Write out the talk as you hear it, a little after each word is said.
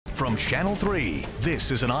From Channel 3,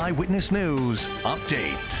 this is an Eyewitness News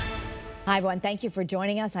update. Hi, everyone. Thank you for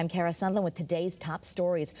joining us. I'm Kara Sundlin with today's top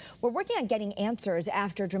stories. We're working on getting answers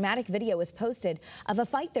after a dramatic video was posted of a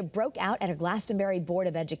fight that broke out at a Glastonbury Board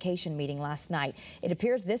of Education meeting last night. It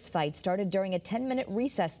appears this fight started during a 10-minute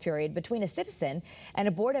recess period between a citizen and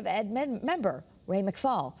a Board of Ed member, Ray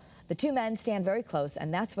McFall. The two men stand very close,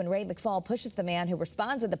 and that's when Ray McFall pushes the man, who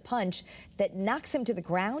responds with a punch that knocks him to the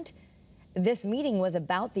ground. This meeting was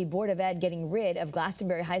about the Board of Ed getting rid of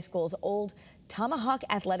Glastonbury High School's old Tomahawk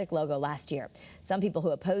athletic logo last year. Some people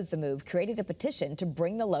who opposed the move created a petition to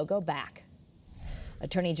bring the logo back.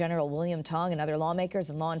 Attorney General William Tong and other lawmakers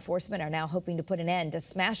and law enforcement are now hoping to put an end to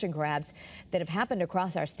smash and grabs that have happened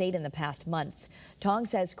across our state in the past months. Tong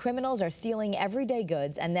says criminals are stealing everyday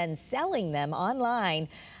goods and then selling them online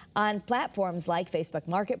on platforms like Facebook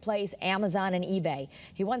Marketplace, Amazon, and eBay.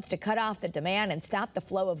 He wants to cut off the demand and stop the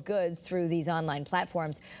flow of goods through these online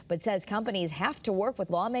platforms, but says companies have to work with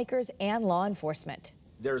lawmakers and law enforcement.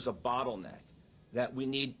 There's a bottleneck that we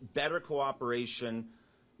need better cooperation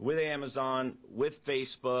with Amazon, with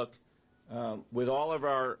Facebook, with all of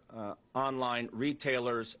our online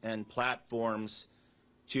retailers and platforms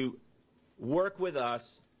to work with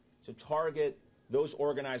us to target those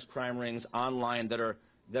organized crime rings online that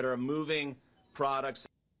are moving products.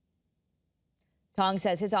 Tong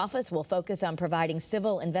says his office will focus on providing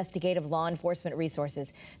civil investigative law enforcement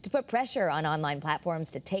resources to put pressure on online platforms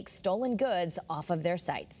to take stolen goods off of their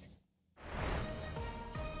sites.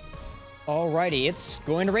 Alrighty, it's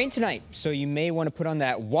going to rain tonight, so you may want to put on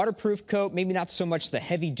that waterproof coat, maybe not so much the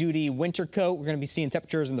heavy-duty winter coat. We're going to be seeing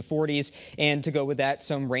temperatures in the 40s, and to go with that,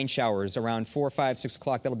 some rain showers around 4, 5, 6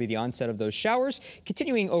 o'clock. That'll be the onset of those showers,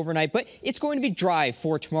 continuing overnight, but it's going to be dry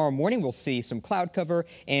for tomorrow morning. We'll see some cloud cover,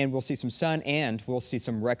 and we'll see some sun, and we'll see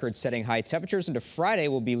some record-setting high temperatures. Into Friday,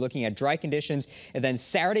 we'll be looking at dry conditions, and then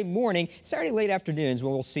Saturday morning, Saturday late afternoons,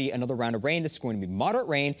 we'll see another round of rain. This is going to be moderate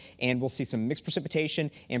rain, and we'll see some mixed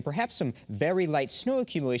precipitation and perhaps some very light snow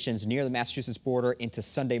accumulations near the Massachusetts border into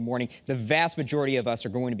Sunday morning. The vast majority of us are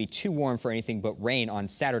going to be too warm for anything but rain on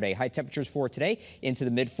Saturday. High temperatures for today into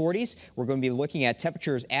the mid-40s. We're going to be looking at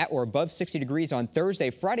temperatures at or above 60 degrees on Thursday.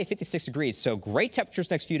 Friday, 56 degrees. So great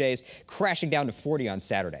temperatures next few days, crashing down to 40 on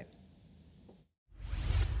Saturday.